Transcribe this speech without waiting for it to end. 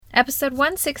Episode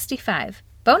 165,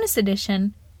 Bonus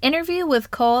Edition, Interview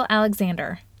with Cole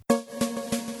Alexander.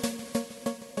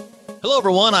 Hello,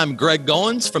 everyone. I'm Greg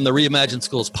Goins from the Reimagine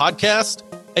Schools podcast,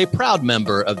 a proud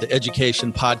member of the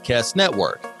Education Podcast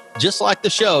Network, just like the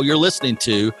show you're listening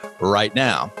to right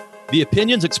now. The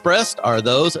opinions expressed are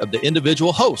those of the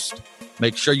individual host.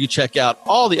 Make sure you check out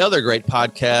all the other great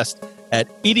podcasts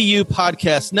at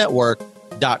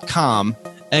edupodcastnetwork.com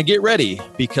and get ready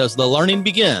because the learning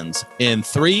begins in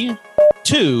 3,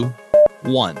 2,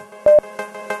 1.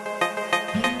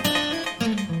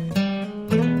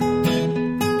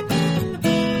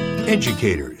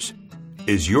 Educators,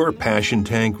 is your passion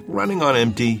tank running on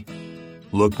empty?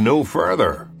 Look no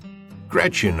further.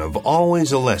 Gretchen of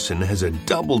Always a Lesson has a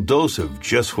double dose of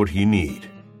just what you need.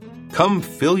 Come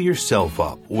fill yourself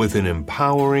up with an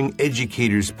empowering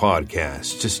educators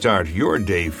podcast to start your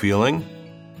day feeling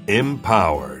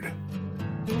empowered.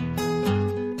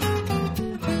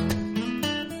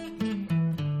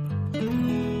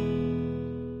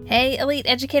 Hey, Elite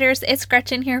Educators, it's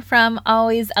Gretchen here from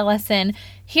Always a Lesson,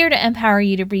 here to empower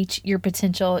you to reach your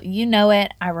potential. You know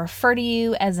it. I refer to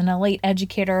you as an elite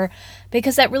educator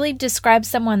because that really describes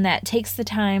someone that takes the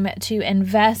time to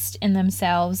invest in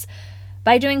themselves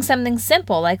by doing something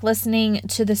simple like listening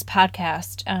to this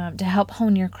podcast to help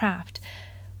hone your craft.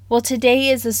 Well, today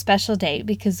is a special day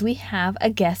because we have a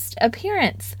guest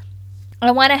appearance. I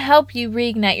want to help you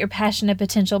reignite your passion and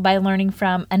potential by learning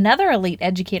from another elite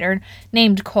educator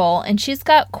named Cole, and she's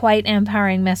got quite an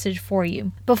empowering message for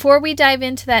you. Before we dive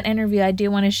into that interview, I do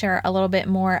want to share a little bit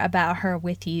more about her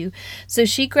with you. So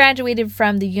she graduated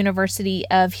from the University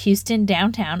of Houston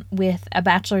downtown with a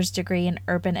bachelor's degree in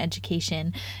urban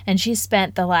education, and she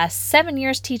spent the last 7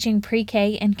 years teaching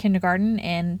pre-K and kindergarten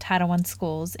in Title I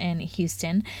schools in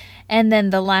Houston. And then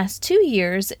the last 2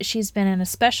 years, she's been in a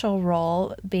special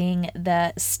role being the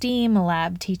STEAM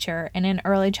lab teacher in an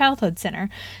early childhood center.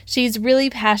 She's really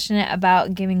passionate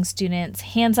about giving students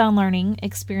hands-on learning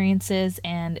experiences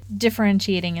and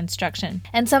differentiating instruction.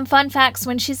 And some fun facts: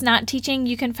 when she's not teaching,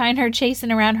 you can find her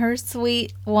chasing around her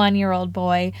sweet 1-year-old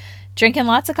boy, drinking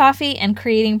lots of coffee and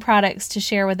creating products to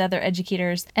share with other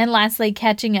educators. And lastly,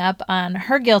 catching up on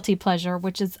her guilty pleasure,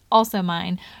 which is also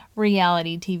mine,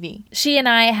 reality TV. She and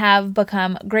I have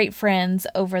become great friends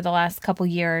over the last couple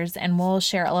years, and we'll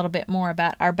share a little bit more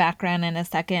about our background in a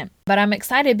second. But I'm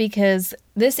excited because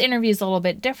this interview is a little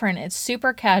bit different. It's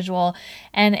super casual,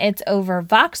 and it's over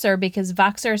Voxer because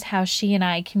Voxer is how she and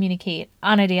I communicate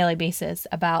on a daily basis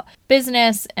about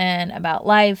business and about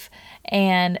life.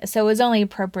 And so it was only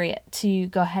appropriate to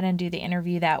go ahead and do the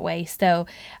interview that way. So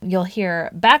you'll hear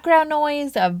background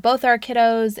noise of both our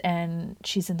kiddos, and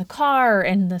she's in the car or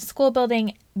in the school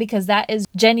building, because that is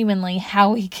genuinely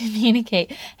how we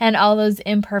communicate and all those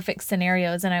imperfect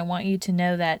scenarios. And I want you to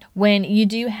know that when you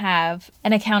do have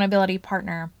an accountability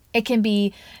partner, it can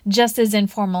be just as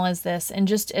informal as this and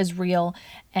just as real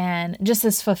and just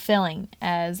as fulfilling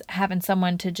as having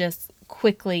someone to just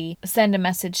quickly send a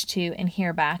message to and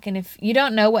hear back. And if you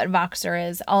don't know what Voxer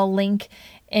is, I'll link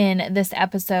in this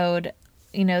episode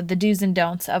the do's and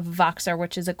don'ts of Voxer,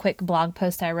 which is a quick blog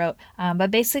post I wrote.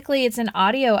 But basically, it's an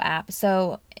audio app.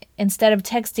 So instead of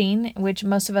texting, which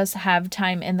most of us have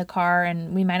time in the car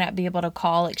and we might not be able to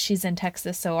call, like she's in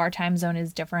Texas, so our time zone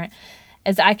is different,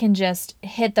 is I can just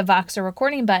hit the Voxer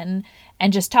recording button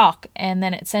and just talk, and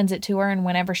then it sends it to her, and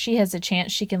whenever she has a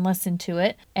chance, she can listen to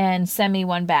it and send me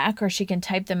one back, or she can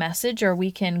type the message, or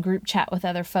we can group chat with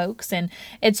other folks. And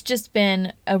it's just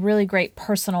been a really great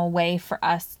personal way for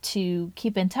us to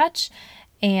keep in touch,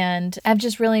 and I've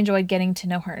just really enjoyed getting to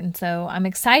know her. And so I'm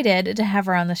excited to have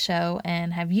her on the show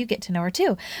and have you get to know her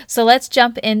too. So let's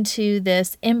jump into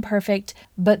this imperfect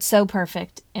but so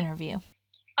perfect interview.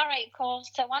 All right, Cole.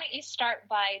 So why don't you start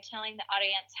by telling the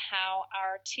audience how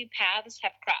our two paths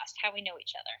have crossed, how we know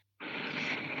each other.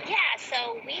 Yeah,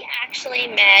 so we actually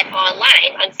met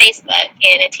online on Facebook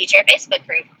in a teacher Facebook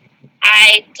group.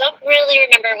 I don't really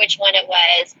remember which one it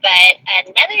was, but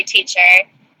another teacher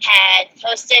had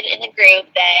posted in the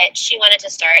group that she wanted to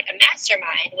start a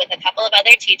mastermind with a couple of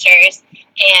other teachers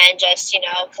and just,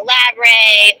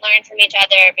 collaborate, learn from each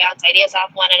other, bounce ideas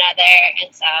off one another.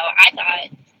 And so I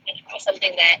thought it was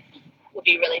something that would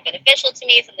be really beneficial to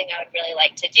me, something I would really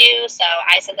like to do. So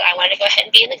I said that I wanted to go ahead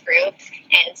and be in the group,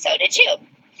 and so did you.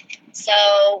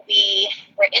 So we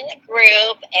were in the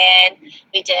group, and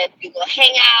we did Google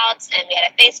Hangouts, and we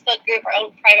had a Facebook group, our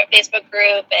own private Facebook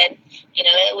group, and,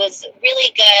 it was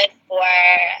really good for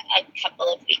a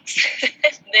couple of weeks.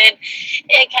 Then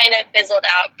it kind of fizzled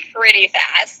out pretty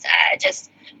fast, just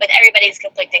with everybody's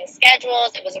conflicting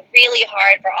schedules, it was really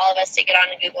hard for all of us to get on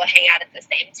a Google Hangout at the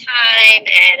same time.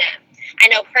 And I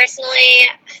know personally,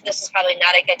 this was probably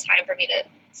not a good time for me to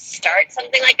start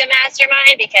something like a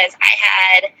mastermind because I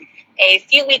had a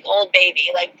few-week-old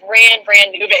baby, like brand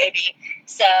new baby.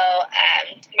 So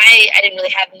I didn't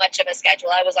really have much of a schedule.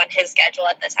 I was on his schedule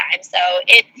at the time. So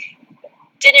it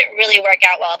didn't really work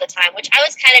out well at the time, which I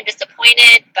was kind of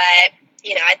disappointed, but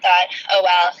I thought, oh,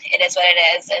 well, it is what it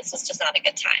is. This was just not a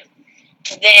good time.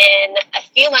 Then a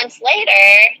few months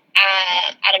later,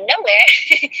 out of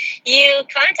nowhere, you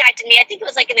contacted me, I think it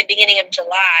was like in the beginning of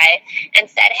July, and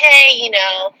said, hey,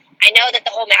 I know that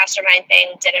the whole mastermind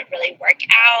thing didn't really work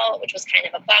out, which was kind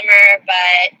of a bummer,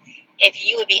 but if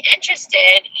you would be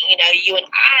interested, you and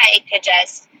I could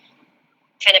just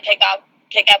kind of pick up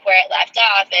where it left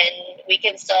off, and we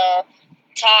can still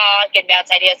talk and bounce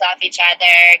ideas off each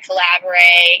other,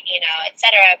 collaborate,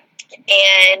 etc.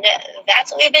 And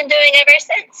that's what we've been doing ever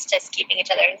since, just keeping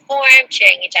each other informed,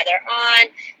 cheering each other on,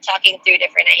 talking through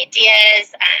different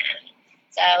ideas.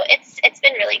 So it's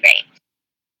been really great.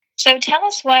 So tell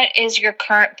us, what is your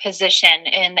current position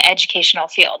in the educational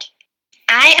field?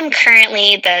 I am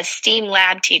currently the STEAM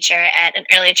lab teacher at an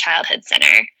early childhood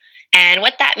center. And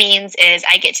what that means is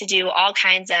I get to do all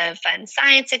kinds of fun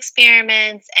science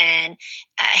experiments and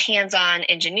hands-on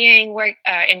engineering work,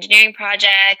 engineering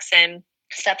projects and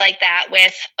stuff like that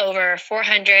with over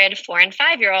 400 4- and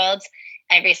 5-year-olds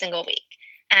every single week.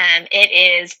 It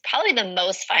is probably the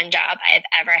most fun job I've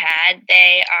ever had.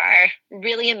 They are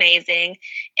really amazing.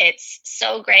 It's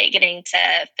so great getting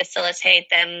to facilitate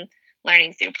them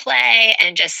learning through play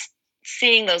and just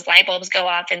seeing those light bulbs go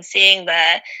off and seeing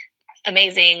the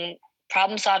amazing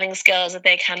problem-solving skills that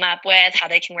they come up with, how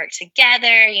they can work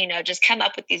together, just come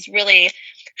up with these really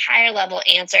higher level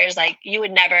answers like you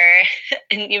would never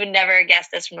guess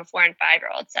this from a 4- and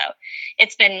 5-year-old. So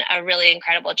it's been a really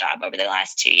incredible job over the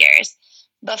last 2 years.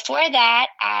 Before that,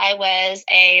 I was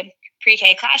a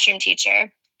pre-K classroom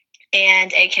teacher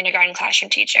and a kindergarten classroom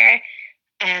teacher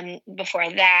before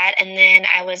that. And then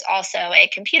I was also a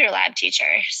computer lab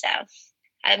teacher. So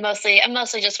I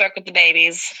mostly just work with the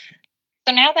babies.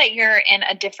 So now that you're in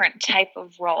a different type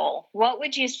of role, what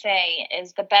would you say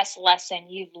is the best lesson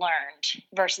you've learned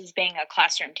versus being a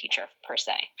classroom teacher per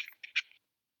se?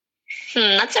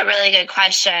 That's a really good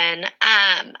question.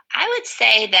 I would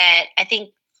say that I think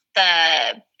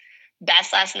the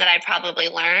best lesson that I probably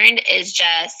learned is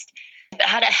just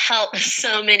how to help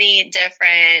so many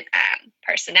different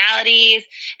personalities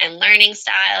and learning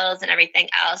styles and everything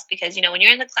else. Because, when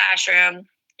you're in the classroom,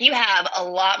 you have a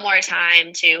lot more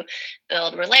time to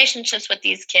build relationships with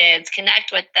these kids,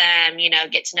 connect with them,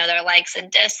 get to know their likes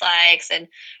and dislikes and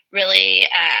really,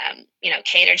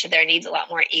 cater to their needs a lot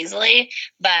more easily.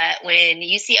 But when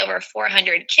you see over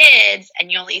 400 kids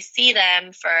and you only see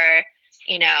them for,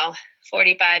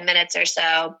 45 minutes or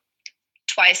so,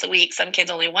 twice a week, some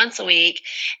kids only once a week,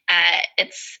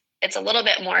 it's a little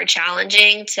bit more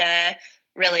challenging to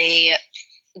really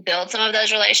build some of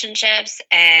those relationships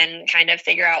and kind of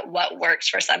figure out what works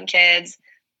for some kids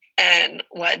and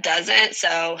what doesn't.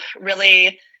 So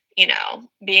really,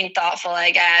 being thoughtful,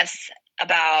 I guess,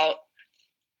 about,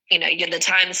 the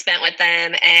time spent with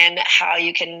them and how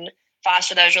you can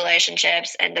foster those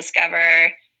relationships and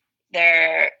discover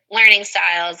their learning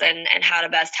styles and how to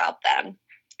best help them.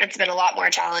 It's been a lot more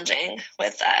challenging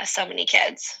with so many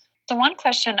kids. The one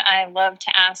question I love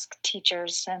to ask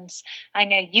teachers, since I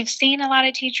know you've seen a lot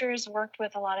of teachers, worked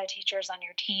with a lot of teachers on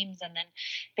your teams, and then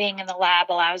being in the lab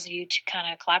allows you to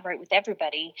kind of collaborate with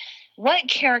everybody. What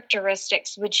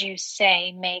characteristics would you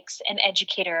say makes an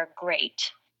educator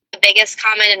great? The biggest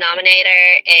common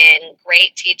denominator in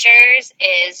great teachers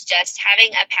is just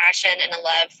having a passion and a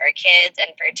love for kids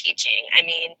and for teaching. I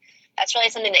mean, that's really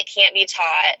something that can't be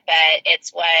taught, but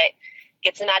it's what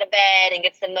gets them out of bed and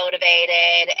gets them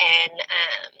motivated and,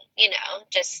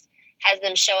 just has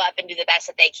them show up and do the best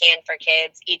that they can for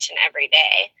kids each and every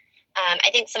day. I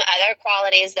think some other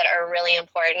qualities that are really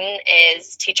important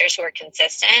is teachers who are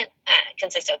consistent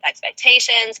with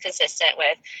expectations, consistent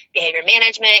with behavior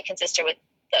management, consistent with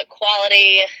the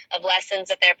quality of lessons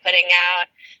that they're putting out.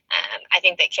 I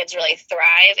think that kids really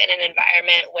thrive in an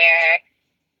environment where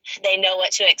they know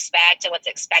what to expect and what's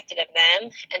expected of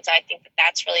them. And so I think that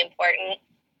that's really important.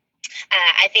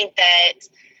 I think that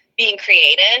being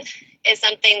creative is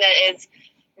something that is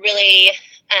really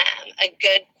a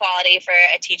good quality for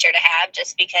a teacher to have,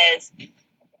 just because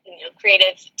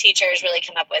creative teachers really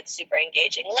come up with super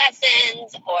engaging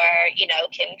lessons or,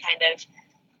 can kind of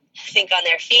think on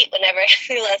their feet whenever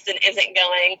the lesson isn't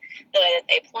going the way that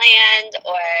they planned,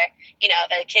 or,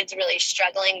 if a kid's really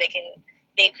struggling, they can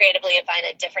think creatively and find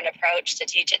a different approach to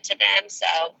teach it to them. So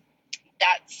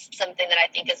that's something that I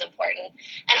think is important.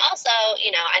 And also,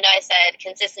 I know I said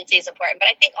consistency is important, but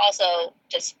I think also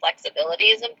just flexibility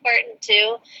is important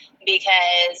too,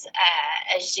 because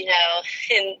as you know,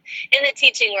 in the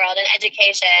teaching world and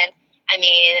education, I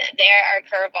mean, there are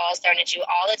curveballs thrown at you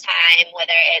all the time,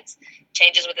 whether it's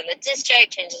changes within the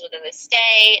district, changes within the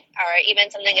state, or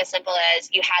even something as simple as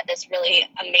you had this really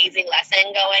amazing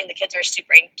lesson going. The kids were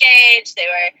super engaged. They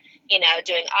were,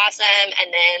 doing awesome.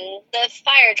 And then the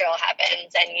fire drill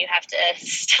happens and you have to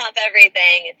stop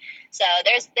everything. So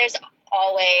there's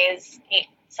always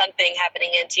something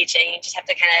happening in teaching. You just have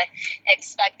to kind of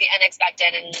expect the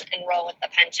unexpected and roll with the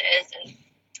punches. And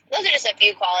those are just a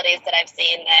few qualities that I've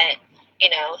seen that,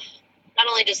 not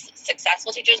only just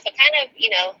successful teachers, but kind of,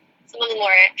 some of the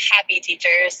more happy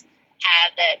teachers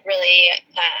have that really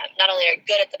not only are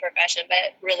good at the profession,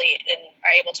 but really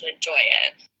are able to enjoy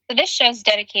it. So this show is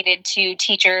dedicated to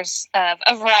teachers of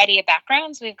a variety of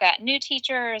backgrounds. We've got new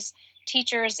teachers,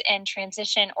 teachers in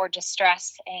transition or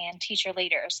distress, and teacher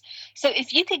leaders. So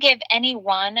if you could give any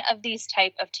one of these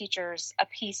type of teachers a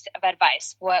piece of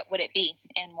advice, what would it be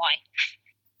and why?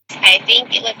 I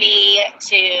think it would be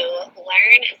to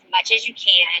learn as much as you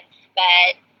can,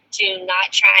 but to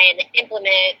not try and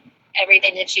implement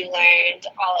everything that you learned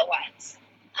all at once.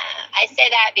 I say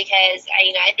that because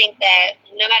I think that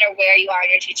no matter where you are in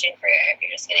your teaching career, if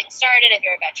you're just getting started, if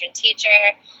you're a veteran teacher,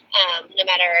 no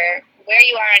matter where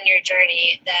you are on your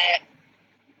journey, that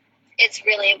it's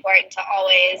really important to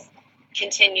always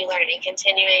continue learning,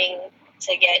 continuing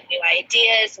to get new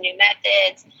ideas, new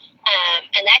methods,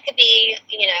 and that could be,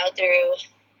 through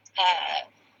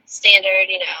standard,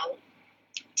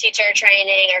 teacher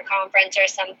training or conference or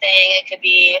something. It could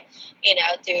be,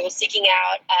 through seeking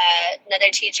out another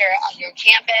teacher on your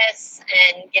campus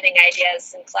and getting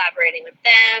ideas and collaborating with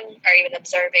them or even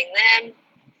observing them.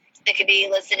 It could be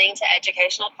listening to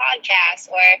educational podcasts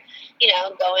or,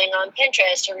 going on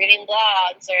Pinterest or reading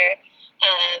blogs or,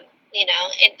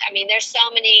 there's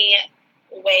so many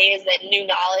ways that new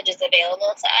knowledge is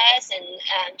available to us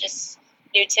and just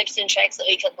new tips and tricks that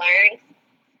we could learn,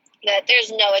 that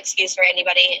there's no excuse for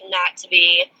anybody not to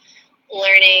be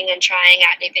learning and trying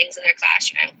out new things in their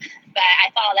classroom. But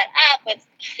I follow that up with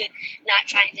not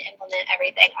trying to implement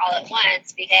everything all at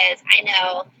once, because I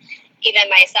know even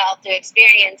myself through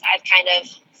experience, I've kind of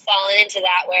fallen into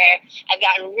that where I've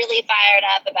gotten really fired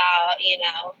up about,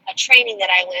 a training that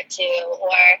I went to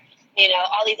or,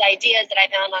 all these ideas that I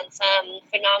found on some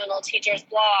phenomenal teacher's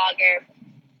blog, or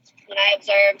when I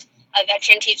observed a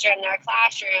veteran teacher in their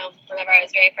classroom whenever I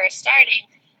was very first starting,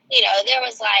 there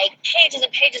was like pages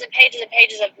and pages and pages and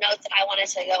pages of notes that I wanted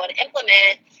to go and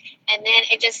implement. And then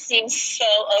it just seems so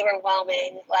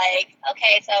overwhelming. Like,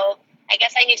 okay, so I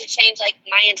guess I need to change like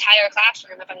my entire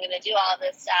classroom if I'm going to do all of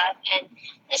this stuff. And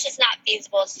it's just not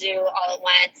feasible to do all at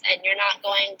once. And you're not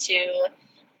going to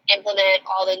implement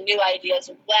all the new ideas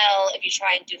well if you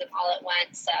try and do them all at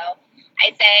once. So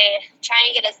I say try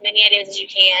and get as many ideas as you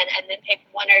can and then pick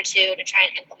one or two to try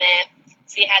and implement,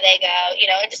 see how they go,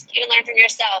 and just you learn from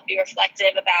yourself, be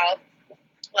reflective about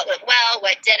what went well,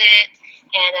 what didn't,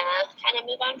 and kind of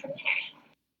move on from there.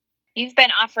 You've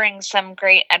been offering some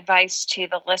great advice to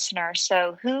the listener.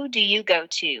 So who do you go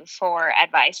to for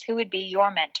advice? Who would be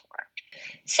your mentor?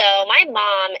 So my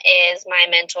mom is my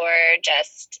mentor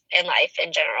just in life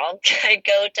in general. I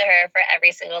go to her for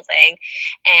every single thing.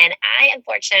 And I am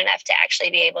fortunate enough to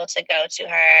actually be able to go to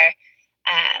her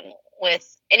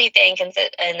with anything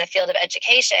in the field of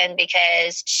education,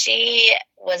 because she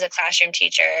was a classroom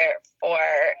teacher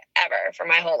forever, for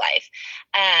my whole life.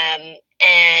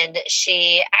 And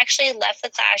she actually left the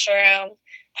classroom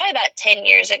probably about 10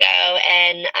 years ago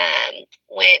and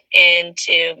went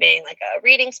into being like a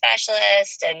reading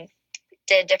specialist and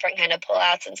did different kind of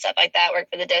pullouts and stuff like that,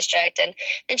 worked for the district. And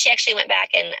then she actually went back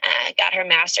and got her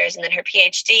master's and then her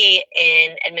PhD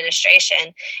in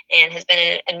administration and has been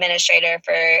an administrator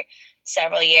for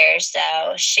several years.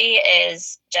 So she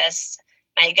is just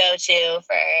my go-to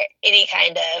for any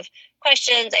kind of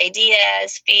questions,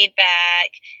 ideas,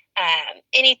 feedback,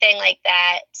 anything like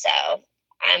that. So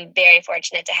I'm very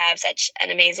fortunate to have such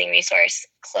an amazing resource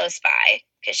close by,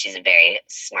 because she's a very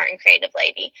smart and creative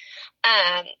lady.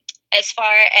 As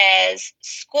far as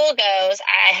school goes,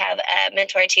 I have a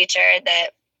mentor teacher that,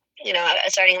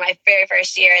 starting my very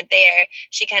first year there,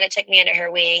 she kind of took me under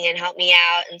her wing and helped me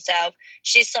out. And so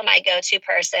she's still my go-to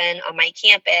person on my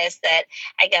campus that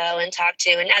I go and talk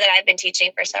to. And now that I've been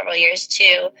teaching for several years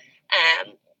too,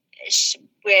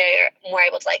 we're more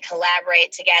able to like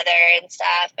collaborate together and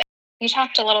stuff. You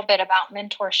talked a little bit about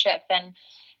mentorship, and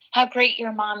how great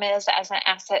your mom is as an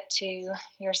asset to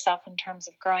yourself in terms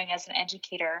of growing as an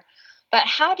educator. But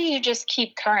how do you just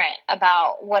keep current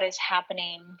about what is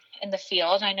happening in the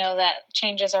field? I know that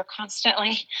changes are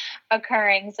constantly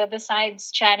occurring. So besides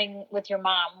chatting with your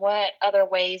mom, what other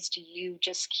ways do you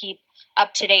just keep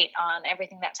up to date on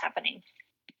everything that's happening?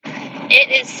 It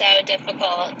is so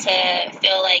difficult to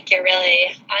feel like you're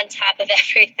really on top of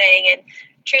everything and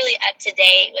truly up to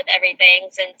date with everything,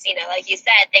 since, like you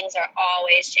said, things are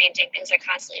always changing. Things are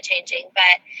constantly changing.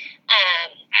 But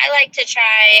I like to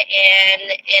try and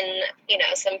in,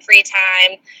 some free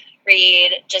time,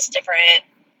 read just different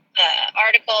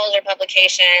articles or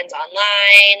publications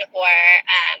online, or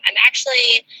I'm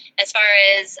actually, as far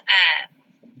as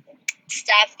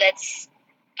stuff that's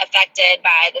affected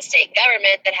by the state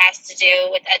government that has to do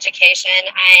with education,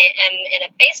 I am in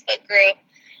a Facebook group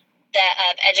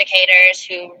of educators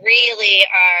who really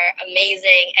are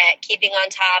amazing at keeping on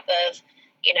top of,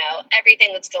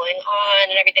 everything that's going on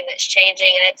and everything that's changing.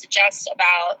 And it's just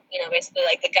about, basically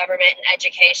like the government and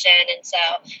education. And so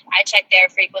I check there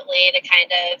frequently to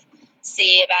kind of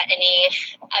see about any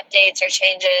updates or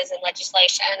changes in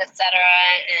legislation, et cetera.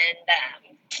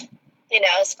 And,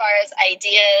 as far as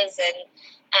ideas and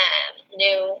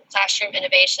new classroom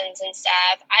innovations and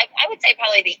stuff, I would say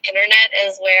probably the internet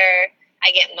is where I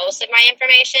get most of my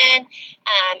information.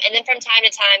 And then from time to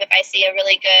time, if I see a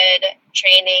really good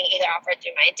training either offered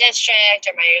through my district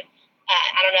or my,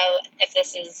 I don't know if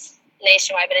this is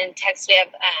nationwide, but in Texas we have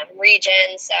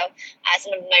regions. So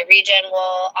some of my region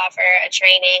will offer a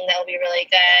training that will be really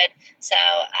good. So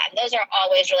those are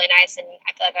always really nice. And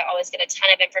I feel like I always get a ton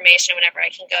of information whenever I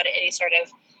can go to any sort of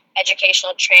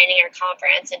educational training or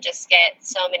conference and just get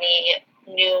so many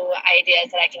new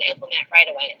ideas that I can implement right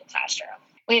away in the classroom.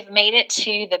 We've made it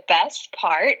to the best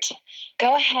part.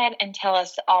 Go ahead and tell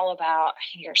us all about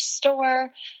your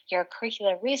store, your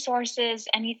curricular resources,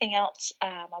 anything else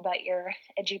about your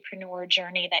edupreneur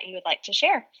journey that you would like to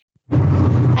share.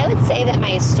 I would say that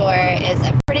my store is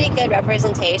a pretty good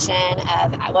representation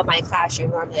of what my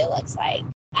classroom normally looks like.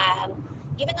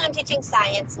 Even though I'm teaching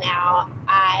science now,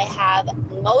 I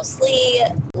have mostly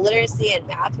literacy and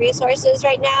math resources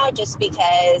right now, just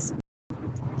because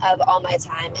of all my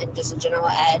time in just a general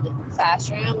ed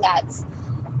classroom. That's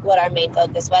what our main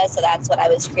focus was. So that's what I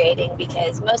was creating,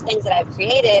 because most things that I've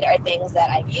created are things that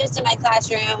I've used in my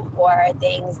classroom or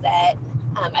things that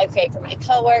I create for my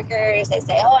coworkers. They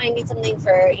say, oh, I need something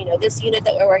for, this unit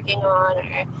that we're working on,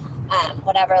 or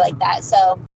whatever like that.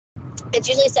 So it's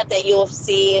usually stuff that you'll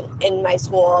see in my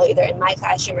school, either in my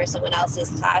classroom or someone else's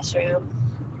classroom.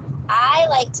 I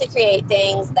like to create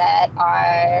things that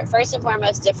are first and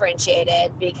foremost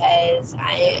differentiated, because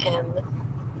I am,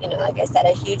 like I said,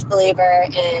 a huge believer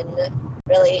in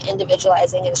really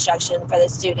individualizing instruction for the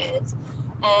students.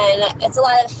 And it's a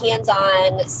lot of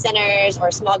hands-on centers or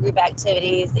small group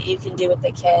activities that you can do with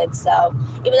the kids. So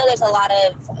even though there's a lot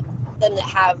of them that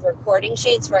have recording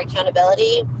sheets for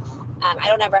accountability, I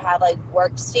don't ever have like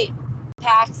worksheet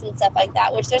packs and stuff like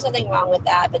that, which there's nothing wrong with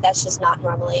that, but that's just not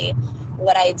normally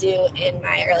what I do in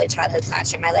my early childhood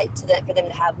classroom. I like for them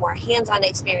to have more hands-on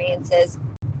experiences,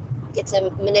 get to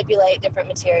manipulate different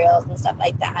materials and stuff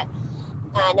like that.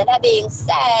 Now that being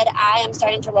said, I am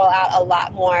starting to roll out a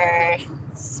lot more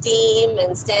STEAM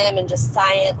and STEM and just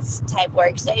science type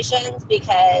workstations,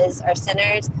 because our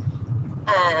centers,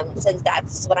 since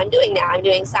that's what I'm doing now, I'm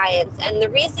doing science. And the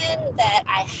reason that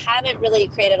I haven't really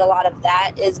created a lot of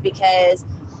that is because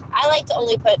I like to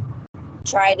only put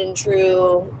tried and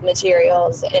true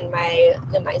materials in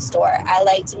my store. I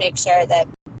like to make sure that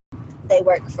they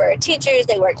work for teachers,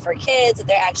 they work for kids, that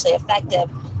they're actually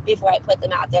effective before I put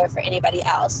them out there for anybody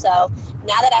else. So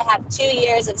now that I have 2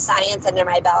 years of science under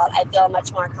my belt, I feel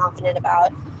much more confident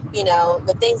about,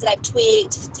 the things that I've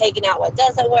tweaked, taken out what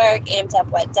doesn't work, amped up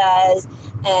what does,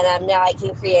 and now I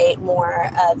can create more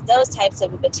of those types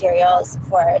of materials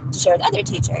to share with other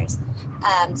teachers.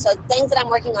 So things that I'm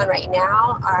working on right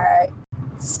now are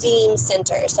STEAM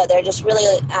centers. So they're just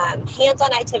really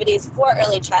hands-on activities for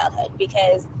early childhood,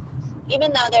 because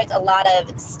even though there's a lot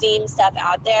of STEAM stuff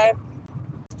out there,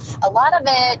 a lot of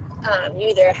it you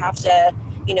either have to,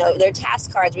 they're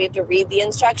task cards where you have to read the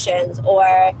instructions,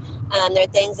 or they're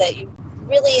things that you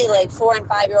really, like 4 and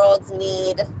 5-year-olds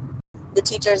need the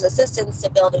teacher's assistance to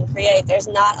build and create. There's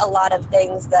not a lot of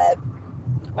things that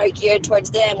are geared towards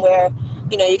them where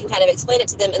you can kind of explain it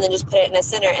to them and then just put it in a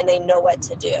center and they know what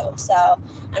to do. So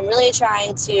I'm really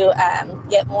trying to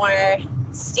get more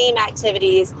STEAM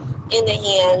activities in the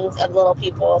hands of little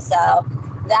people. So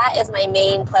that is my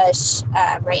main push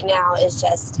right now, is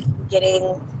just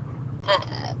getting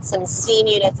some STEAM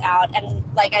units out. And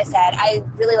like I said, I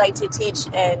really like to teach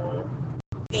in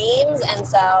themes, and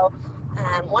so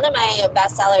one of my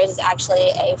best sellers is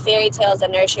actually a fairy tales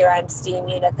and nursery rhymes STEAM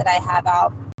unit that I have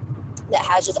out that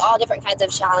has just all different kinds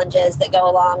of challenges that go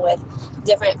along with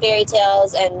different fairy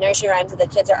tales and nursery rhymes that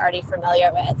the kids are already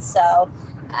familiar with. So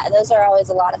those are always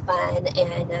a lot of fun,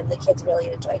 and the kids really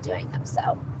enjoy doing them.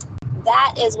 So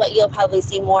that is what you'll probably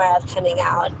see more of coming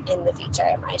out in the future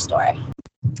in my store.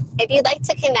 If you'd like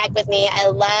to connect with me, I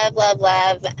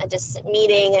love just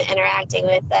meeting and interacting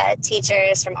with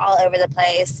teachers from all over the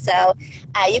place. So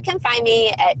you can find me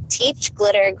at Teach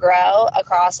Glitter Grow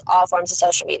across all forms of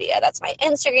social media. That's my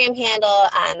Instagram handle,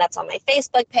 and that's on my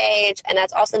Facebook page, and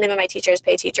that's also the name of my Teachers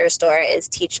Pay Teachers store is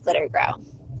Teach Glitter Grow.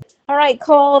 All right,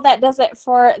 Cole, that does it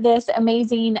for this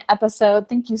amazing episode.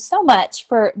 Thank you so much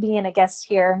for being a guest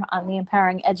here on the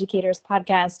Empowering Educators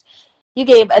podcast. You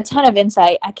gave a ton of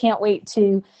insight. I can't wait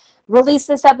to release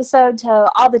this episode to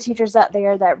all the teachers out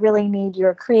there that really need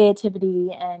your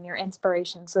creativity and your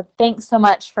inspiration. So thanks so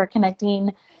much for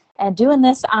connecting and doing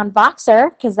this on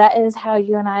Voxer, because that is how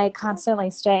you and I constantly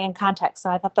stay in contact. So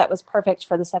I thought that was perfect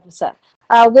for this episode.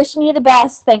 Wishing you the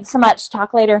best. Thanks so much.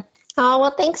 Talk later. Oh,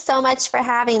 well, thanks so much for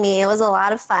having me. It was a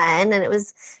lot of fun, and it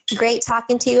was great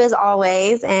talking to you as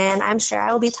always, and I'm sure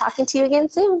I will be talking to you again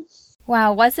soon.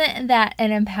 Wow, wasn't that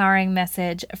an empowering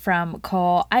message from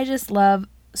Cole? I just love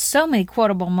so many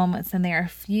quotable moments in there.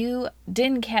 If you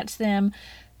didn't catch them,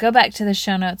 go back to the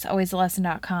show notes,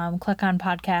 alwaysalesson.com, click on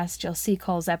podcast. You'll see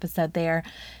Cole's episode there.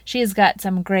 She has got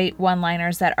some great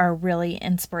one-liners that are really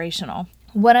inspirational.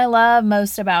 What I love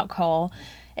most about Cole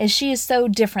is she is so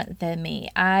different than me.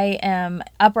 I am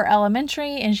upper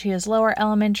elementary and she is lower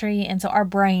elementary, and so our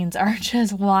brains are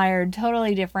just wired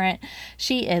totally different.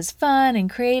 She is fun and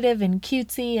creative and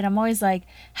cutesy, and I'm always like,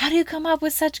 how do you come up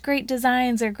with such great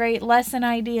designs or great lesson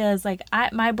ideas? Like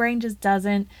my brain just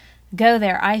doesn't go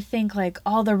there. I think like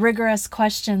all the rigorous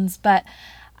questions, but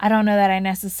I don't know that I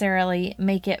necessarily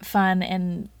make it fun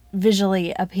and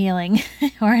visually appealing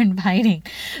or inviting.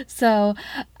 So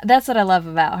that's what I love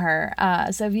about her.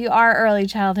 So if you are early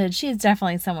childhood, she's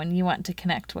definitely someone you want to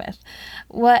connect with.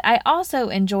 What I also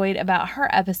enjoyed about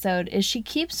her episode is she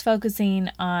keeps focusing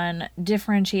on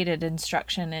differentiated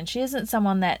instruction, and she isn't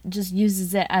someone that just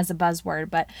uses it as a buzzword,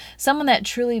 but someone that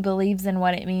truly believes in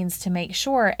what it means to make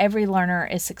sure every learner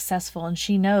is successful. And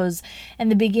she knows in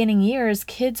the beginning years,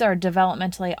 kids are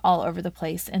developmentally all over the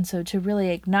place. And so to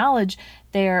really acknowledge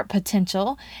their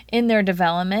potential in their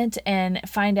development and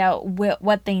find out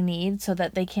what they need so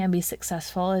that they can be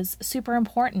successful is super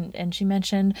important. And she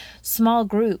mentioned small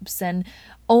groups and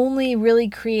only really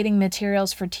creating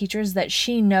materials for teachers that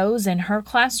she knows in her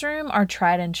classroom are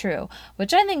tried and true,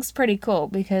 which I think is pretty cool,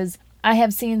 because I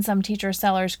have seen some teacher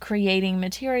sellers creating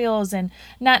materials and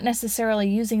not necessarily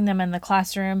using them in the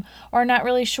classroom, or not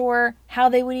really sure how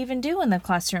they would even do in the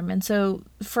classroom. And so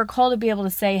for Cole to be able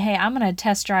to say, hey, I'm going to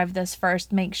test drive this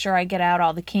first, make sure I get out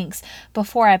all the kinks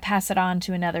before I pass it on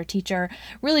to another teacher,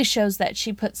 really shows that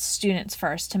she puts students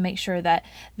first to make sure that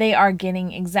they are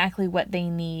getting exactly what they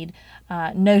need,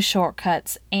 no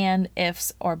shortcuts and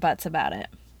ifs or buts about it.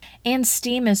 And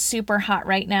STEAM is super hot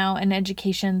right now in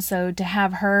education, so to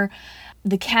have her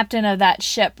the captain of that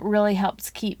ship really helps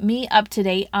keep me up to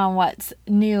date on what's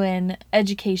new in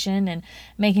education and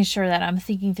making sure that I'm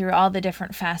thinking through all the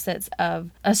different facets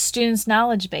of a student's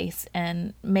knowledge base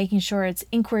and making sure it's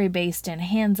inquiry based and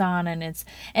hands-on, and it's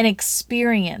an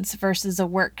experience versus a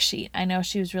worksheet. I know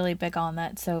she was really big on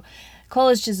that, so Cole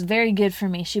is just very good for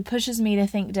me. She pushes me to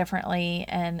think differently,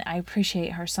 and I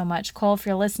appreciate her so much. Cole, if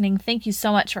you're listening, thank you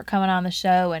so much for coming on the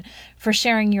show and for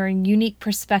sharing your unique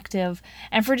perspective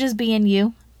and for just being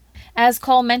you. As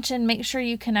Cole mentioned, make sure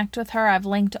you connect with her. I've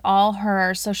linked all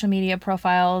her social media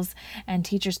profiles and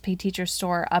Teachers Pay Teachers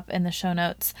store up in the show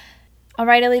notes. All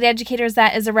right, Elite Educators,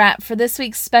 that is a wrap for this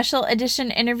week's special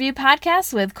edition interview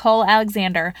podcast with Cole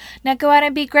Alexander. Now go out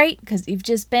and be great, because you've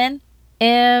just been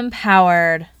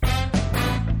empowered.